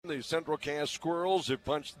the Central Cass Squirrels have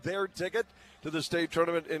punched their ticket to the state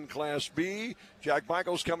tournament in Class B. Jack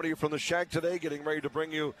Michaels coming to you from the Shack today, getting ready to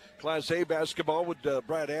bring you Class A basketball with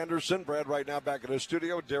Brad Anderson. Brad right now back in the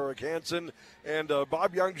studio, Derek Hansen, and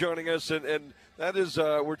Bob Young joining us. And that is,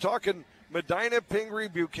 we're talking Medina Pingree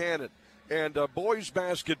Buchanan and boys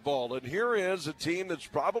basketball. And here is a team that's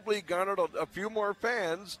probably garnered a few more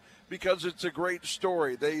fans because it's a great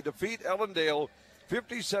story. They defeat Ellendale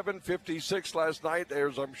 57-56 last night.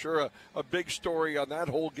 There's, I'm sure, a big story on that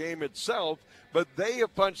whole game itself. But they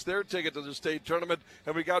have punched their ticket to the state tournament,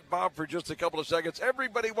 and we got Bob for just a couple of seconds.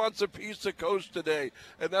 Everybody wants a piece of Coach today,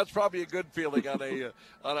 and that's probably a good feeling on a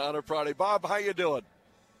on a Friday. Bob, how you doing?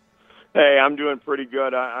 Hey, I'm doing pretty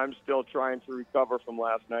good. I'm still trying to recover from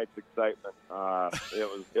last night's excitement.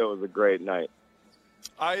 It was a great night.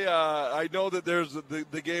 I know that there's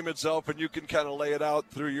the game itself, and you can kind of lay it out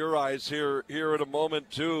through your eyes here in a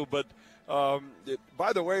moment too. But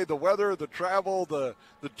by the way, the weather, the travel, the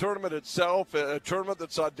tournament itself, a tournament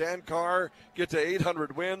that saw Dan Carr get to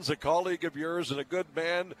 800 wins, a colleague of yours and a good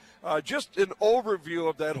man. Just an overview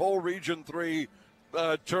of that whole Region 3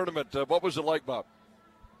 tournament. What was it like, Bob?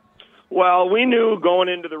 Well, we knew going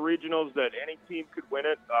into the regionals that any team could win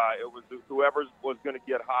it. It was whoever was going to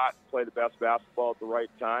get hot, play the best basketball at the right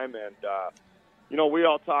time. And, we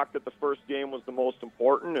all talked that the first game was the most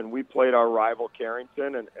important, and we played our rival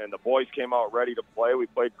Carrington, and the boys came out ready to play. We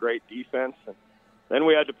played great defense. And then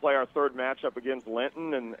we had to play our third matchup against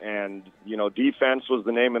Linton, and defense was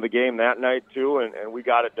the name of the game that night, too, and we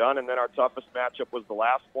got it done. And then our toughest matchup was the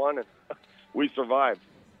last one, and we survived.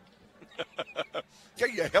 Yeah,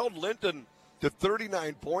 you held Linton to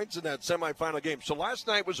 39 points in that semifinal game. So last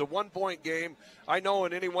night was a one-point game. I know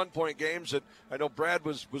in any one-point games that I know Brad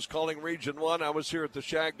was calling Region 1. I was here at the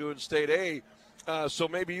Shack doing State A. So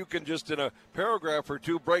maybe you can just in a paragraph or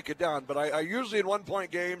two break it down. But I usually in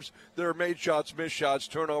one-point games, there are made shots, missed shots,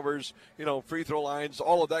 turnovers, free throw lines,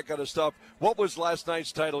 all of that kind of stuff. What was last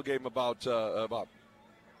night's title game about, Bob?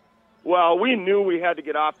 Well, we knew we had to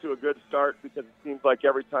get off to a good start because it seems like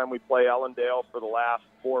every time we play Ellendale for the last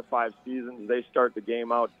 4 or 5 seasons, they start the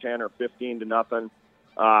game out 10 or 15 to nothing.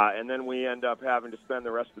 And then we end up having to spend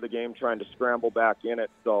the rest of the game trying to scramble back in it.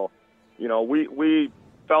 So, we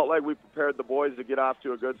felt like we prepared the boys to get off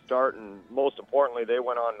to a good start, and most importantly, they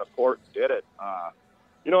went on the court and did it.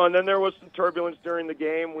 And then there was some turbulence during the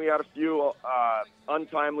game. We had a few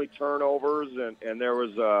untimely turnovers, and there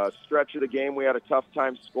was a stretch of the game we had a tough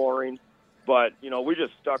time scoring. But, we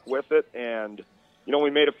just stuck with it, and, we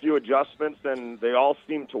made a few adjustments, and they all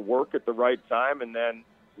seemed to work at the right time. And then,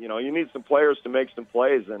 you need some players to make some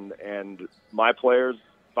plays, and my players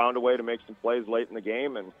found a way to make some plays late in the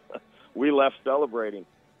game, and we left celebrating.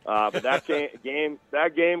 But that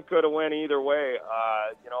game could have went either way.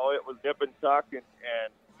 It was nip and tuck, and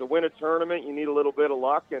to win a tournament, you need a little bit of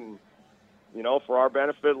luck. And for our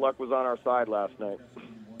benefit, luck was on our side last night.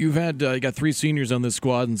 You've had you got 3 seniors on this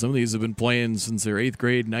squad, and some of these have been playing since their 8th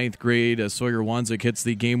grade, 9th grade. Sawyer Wanzik hits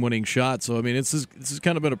the game-winning shot. So this has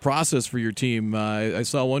kind of been a process for your team. I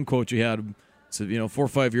saw one quote you had. So 4 or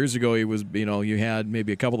 5 years ago, he was you had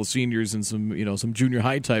maybe a couple of seniors and some junior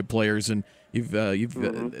high type players, and you've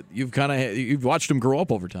watched them grow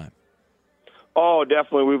up over time. Oh,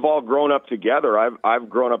 definitely. We've all grown up together. I've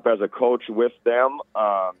grown up as a coach with them.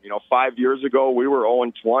 5 years ago, we were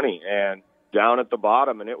 0-20 and down at the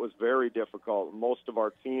bottom, and it was very difficult. Most of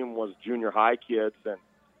our team was junior high kids,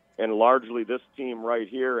 and largely this team right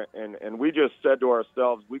here. And we just said to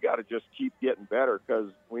ourselves, we got to just keep getting better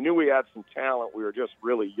because we knew we had some talent. We were just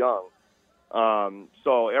really young.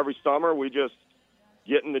 So every summer we just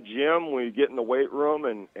get in the gym, we get in the weight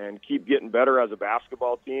room and keep getting better as a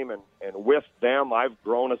basketball team. And with them, I've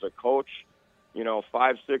grown as a coach.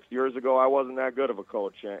 5, 6 years ago, I wasn't that good of a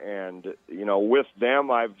coach. And, with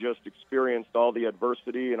them, I've just experienced all the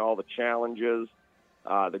adversity and all the challenges,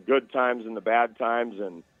 the good times and the bad times.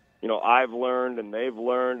 And, I've learned and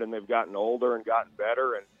they've gotten older and gotten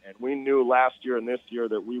better. And we knew last year and this year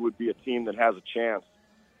that we would be a team that has a chance.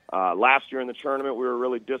 Last year in the tournament, we were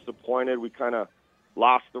really disappointed. We kind of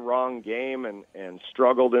lost the wrong game and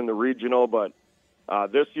struggled in the regional. But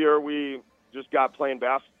this year we just got playing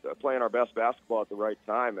our best basketball at the right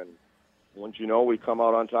time. And once we come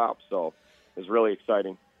out on top. So it's really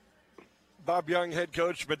exciting. Bob Young, head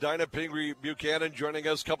coach, Medina Pingree Buchanan, joining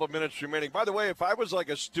us. A couple of minutes remaining. By the way, if I was like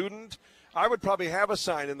a student, I would probably have a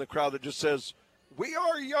sign in the crowd that just says, "We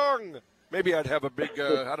are young." Maybe I'd have a big,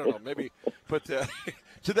 I don't know, maybe put that.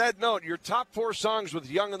 To that note, your top 4 songs with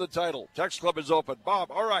Young in the title. Text Club is open. Bob,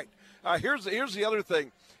 all right. Here's the other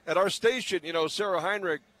thing. At our station, Sarah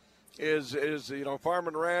Heinrich is farm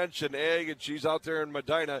and ranch and ag, and she's out there in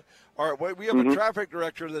Medina. All right, we have a traffic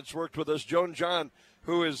director that's worked with us, Joan John,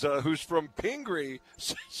 who's from Pingree.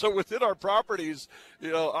 So within our properties,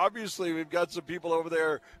 obviously we've got some people over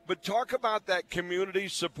there. But talk about that community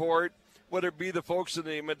support, whether it be the folks in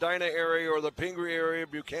the Medina area or the Pingree area,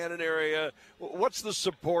 Buchanan area. What's the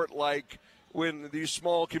support like when these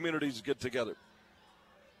small communities get together?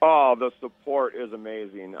 Oh, the support is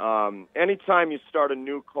amazing. Anytime you start a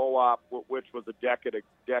new co-op, which was a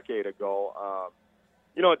decade ago,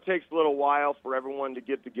 it takes a little while for everyone to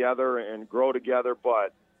get together and grow together.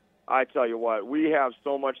 But I tell you what, we have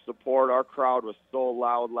so much support. Our crowd was so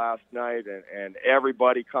loud last night, and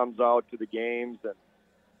everybody comes out to the games. And,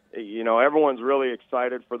 everyone's really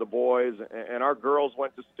excited for the boys. And our girls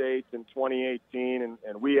went to state in 2018,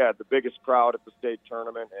 and we had the biggest crowd at the state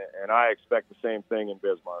tournament, and I expect the same thing in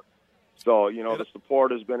Bismarck. So, the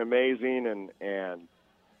support has been amazing, and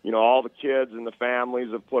all the kids and the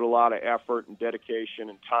families have put a lot of effort and dedication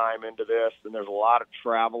and time into this, and there's a lot of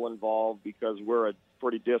travel involved because we're a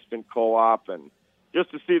pretty distant co-op, and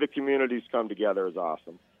just to see the communities come together is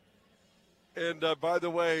awesome. And by the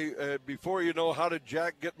way, before you know, how did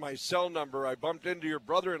Jack get my cell number? I bumped into your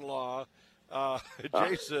brother-in-law,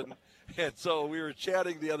 Jason, and so we were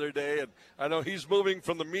chatting the other day, and I know he's moving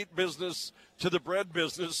from the meat business to the bread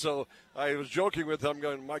business, so I was joking with him,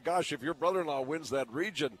 going, my gosh, if your brother-in-law wins that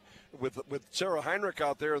region with Sarah Heinrich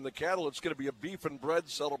out there in the cattle, it's going to be a beef and bread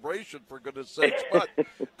celebration, for goodness sakes. But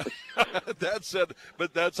that said,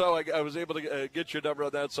 but that's how I was able to get your number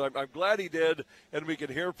on that, so I'm glad he did, and we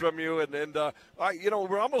can hear from you. And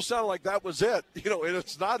we're almost sounding like that was it, and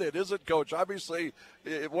it's not it, is it, Coach? Obviously,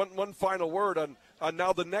 one final word on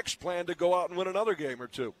now the next plan to go out and win another game or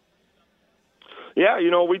two. Yeah,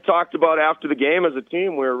 we talked about after the game as a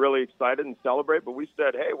team, we were really excited and celebrate, but we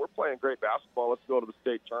said, hey, we're playing great basketball. Let's go to the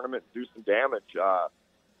state tournament and do some damage.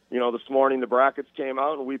 This morning the brackets came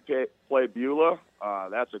out and we played Beulah.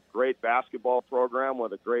 That's a great basketball program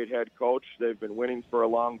with a great head coach. They've been winning for a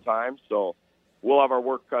long time, so we'll have our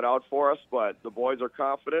work cut out for us, but the boys are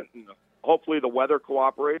confident, and hopefully the weather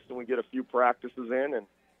cooperates and we get a few practices in and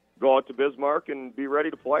go out to Bismarck and be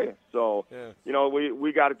ready to play. So, yeah.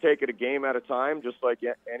 We got to take it a game at a time, just like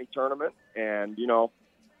any tournament. And,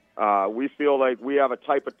 we feel like we have a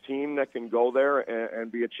type of team that can go there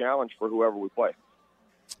and be a challenge for whoever we play.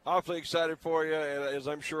 Awfully excited for you, as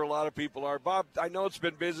I'm sure a lot of people are. Bob, I know it's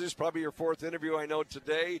been busy. It's probably your fourth interview, I know,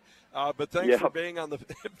 today. But thanks for being on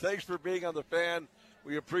the Fan.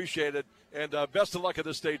 We appreciate it. And best of luck at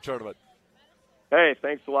the state tournament. Hey,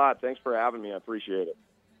 thanks a lot. Thanks for having me. I appreciate it.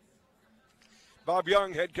 Bob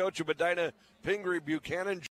Young, head coach of Medina Pingree Buchanan.